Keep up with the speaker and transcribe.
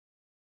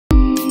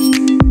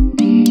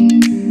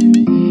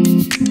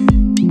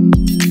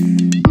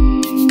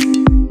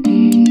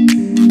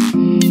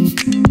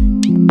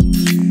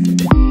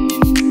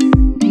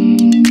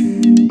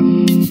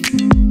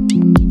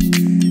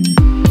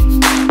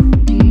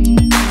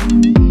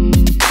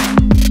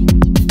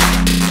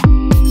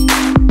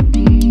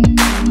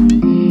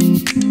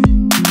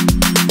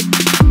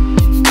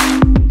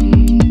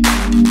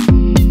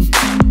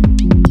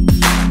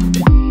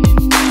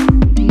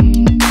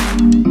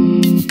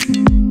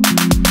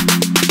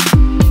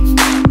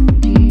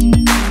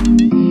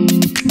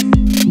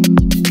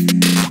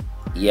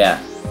Yeah,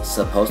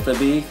 supposed to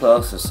be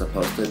closer,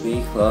 supposed to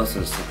be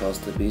closer,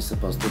 supposed to be closer,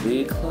 supposed to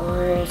be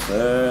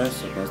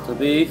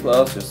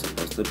closer,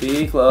 supposed to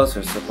be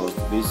closer, supposed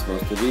to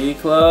be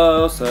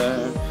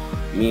closer.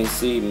 Me and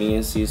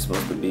C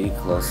supposed to be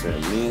closer.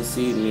 Me and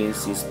C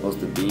supposed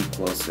to be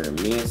closer.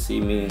 Me and C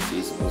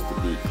supposed to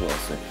be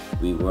closer.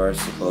 We were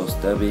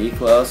supposed to be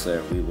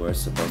closer. We were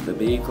supposed to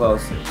be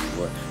closer. We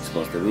were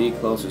supposed to be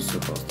closer.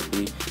 Supposed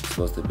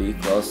to be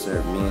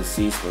closer. Me and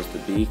C supposed to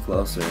be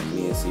closer.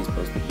 Me and C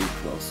supposed to be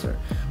closer.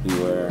 We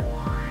were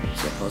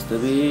supposed to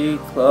be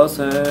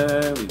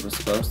closer. We were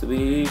supposed to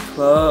be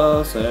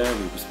closer.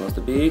 We were supposed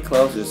to be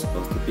closer.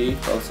 Supposed to be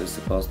closer.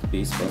 Supposed to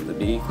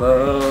be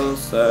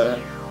closer.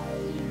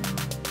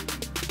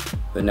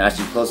 But now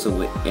she closer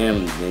with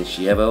M than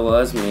she ever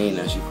was me.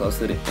 Now she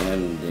closer to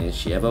M than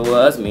she ever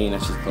was me. Now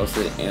she's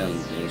closer to M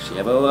than she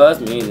ever was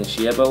me. Than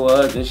she ever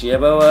was, than she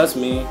ever was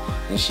me.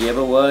 Than she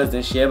ever was,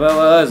 than she ever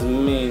was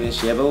me. Than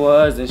she ever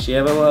was, than she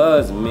ever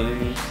was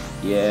me.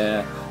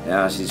 Yeah.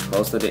 Now she's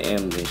closer to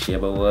M than she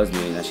ever was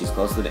me. Now she's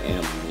closer to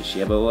M than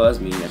she ever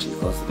was me. Now she's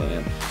closer to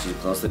M. She's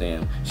closer to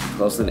M. She's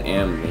closer to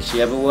M than she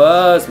ever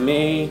was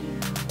me.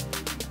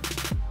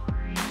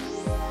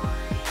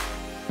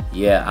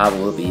 Yeah, I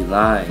would be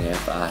lying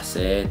if I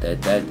said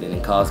that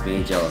didn't cause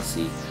me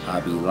jealousy.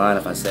 I'd be lying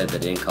if I said that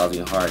it didn't cause me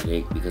a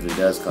heartache, because it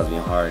does cause me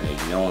a heartache.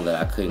 Knowing that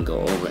I couldn't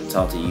go over and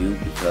talk to you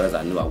because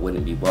I knew I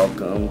wouldn't be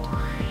welcomed.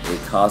 It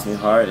caused me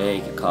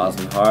heartache, it caused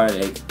me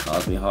heartache, it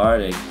caused me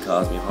heartache, it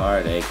caused me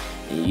heartache.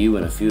 And you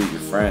and a few of your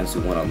friends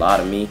who want a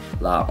lot of me,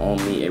 lie on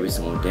me every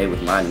single day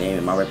with my name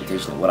and my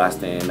reputation and what I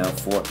stand up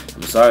for.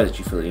 I'm sorry that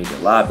you feel the need to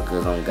lie,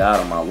 because on God,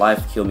 on my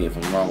life, kill me if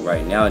I'm wrong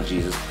right now,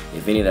 Jesus.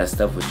 If any of that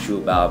stuff was true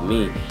about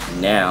me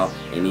now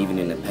and even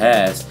in the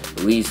past,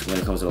 at least when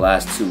it comes to the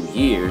last 2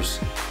 years,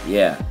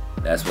 yeah,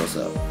 that's what's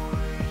up.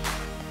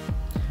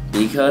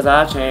 Because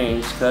I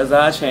changed, cause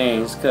I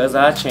changed, cause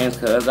I changed,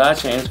 cause I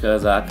changed,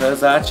 cause I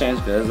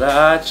changed, cause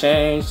I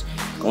changed.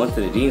 Going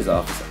to the dean's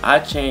office, I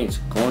changed.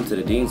 Going to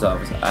the dean's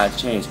office, I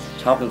changed.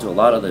 Talking to a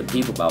lot of other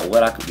people about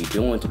what I could be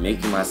doing to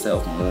making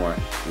myself more,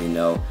 you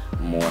know,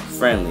 more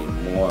friendly,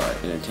 more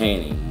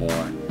entertaining, more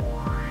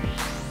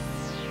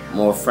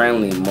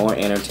friendly, more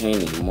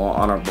entertaining, more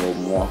honorable,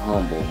 more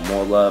humble,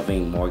 more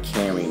loving, more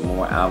caring,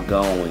 more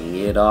outgoing.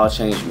 It all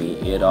changed me.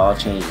 It all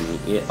changed me.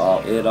 It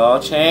all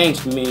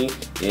changed me.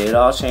 It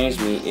all changed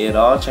me. It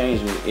all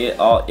changed me. It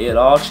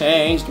all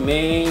changed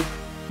me.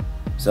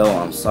 So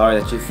I'm sorry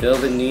that you feel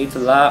the need to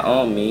lie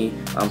on me.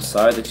 I'm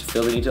sorry that you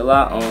feel the need to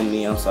lie on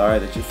me. I'm sorry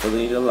that you feel the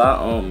need to lie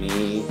on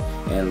me.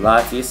 And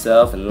lie to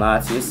yourself, and lie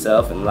to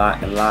yourself, and lie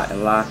to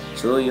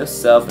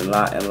yourself, and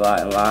lie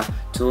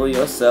to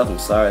yourself. I'm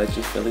sorry that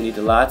you feel the need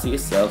to lie to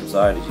yourself. I'm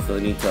sorry that you feel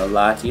the need to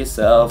lie to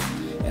yourself.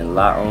 And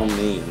lie on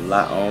me, and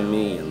lie on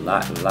me, and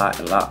lie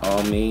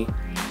on me.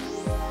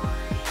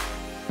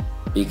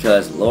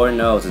 Because Lord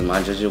knows, as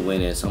my judge and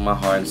witness on my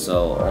heart and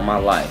soul, on my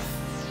life,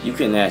 you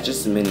can ask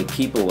just as many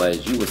people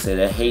as you would say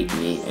that hate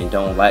me and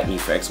don't like me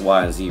for X,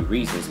 Y, and Z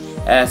reasons.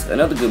 Ask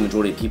another good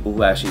majority of people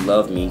who actually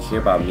love me and care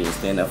about me and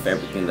stand up for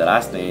everything that I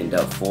stand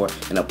up for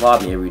and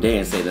applaud me every day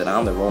and say that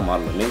I'm the role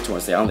model and mentor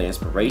and say I'm the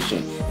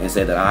inspiration and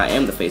say that I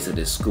am the face of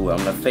this school,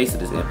 I'm the face of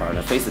this empire, I'm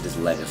the face of this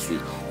legacy.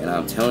 And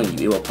I'm telling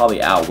you, it will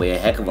probably outweigh a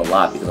heck of a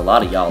lot, because a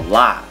lot of y'all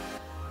lie.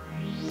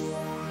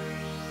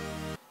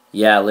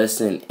 Yeah,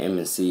 listen, M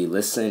and C,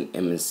 listen,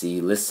 M and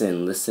C,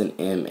 listen,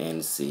 M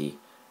and C.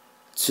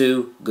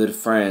 Two good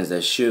friends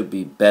that should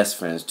be best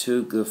friends.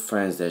 Two good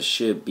friends that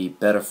should be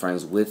better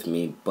friends with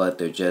me, but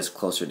they're just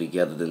closer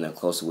together than they're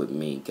closer with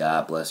me.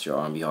 God bless your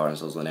arm, your heart, and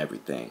souls, and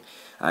everything.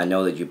 I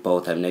know that you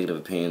both have negative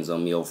opinions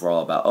on me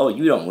overall about, oh,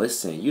 you don't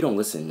listen, Nate, you don't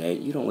listen,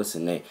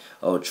 Nate.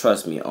 Oh,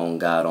 trust me, on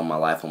God, on my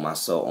life, on my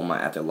soul, on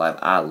my afterlife,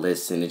 I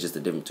listen. It's just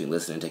the difference between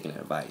listening and taking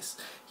advice.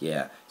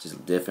 Yeah, just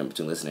the difference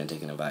between listening and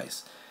taking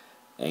advice.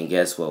 And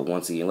guess what?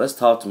 Once again, let's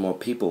talk to more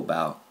people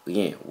about,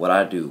 again, what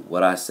I do,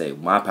 what I say,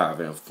 my power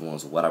of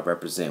influence, what I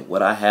represent,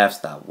 what I have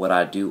stopped, what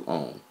I do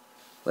own.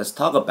 Let's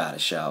talk about it,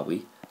 shall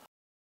we?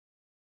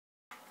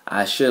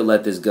 I should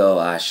let this go.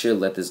 I should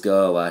let this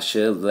go. I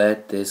should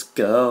let this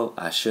go.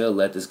 I should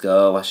let this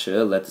go. I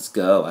should let this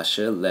go. I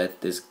should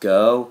let this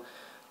go.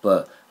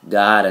 But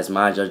God, as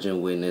my judge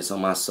and witness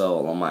on my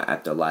soul, on my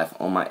afterlife,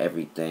 on my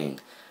everything,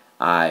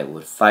 I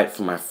would fight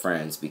for my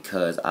friends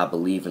because I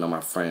believe in all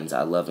my friends.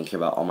 I love and care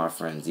about all my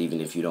friends. Even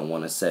if you don't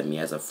want to accept me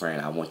as a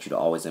friend, I want you to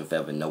always and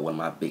forever know one of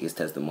my biggest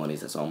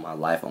testimonies that's on my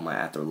life, on my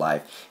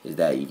afterlife, is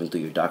that even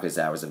through your darkest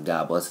hours, if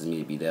God blesses me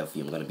to be there for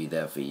you, I'm going to be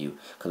there for you.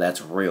 Because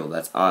that's real,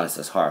 that's honest,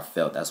 that's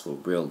heartfelt. That's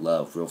what real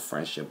love, real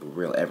friendship,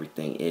 real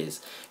everything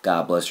is.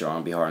 God bless your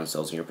arm, heart, and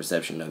souls, and your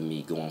perception of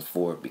me going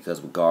forward.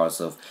 Because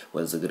regardless of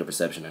whether it's a good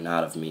perception or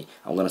not of me,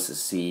 I'm going to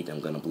succeed. I'm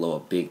going to blow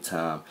up big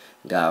time.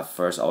 God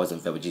first, always and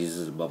forever. Jesus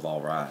is above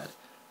all ride.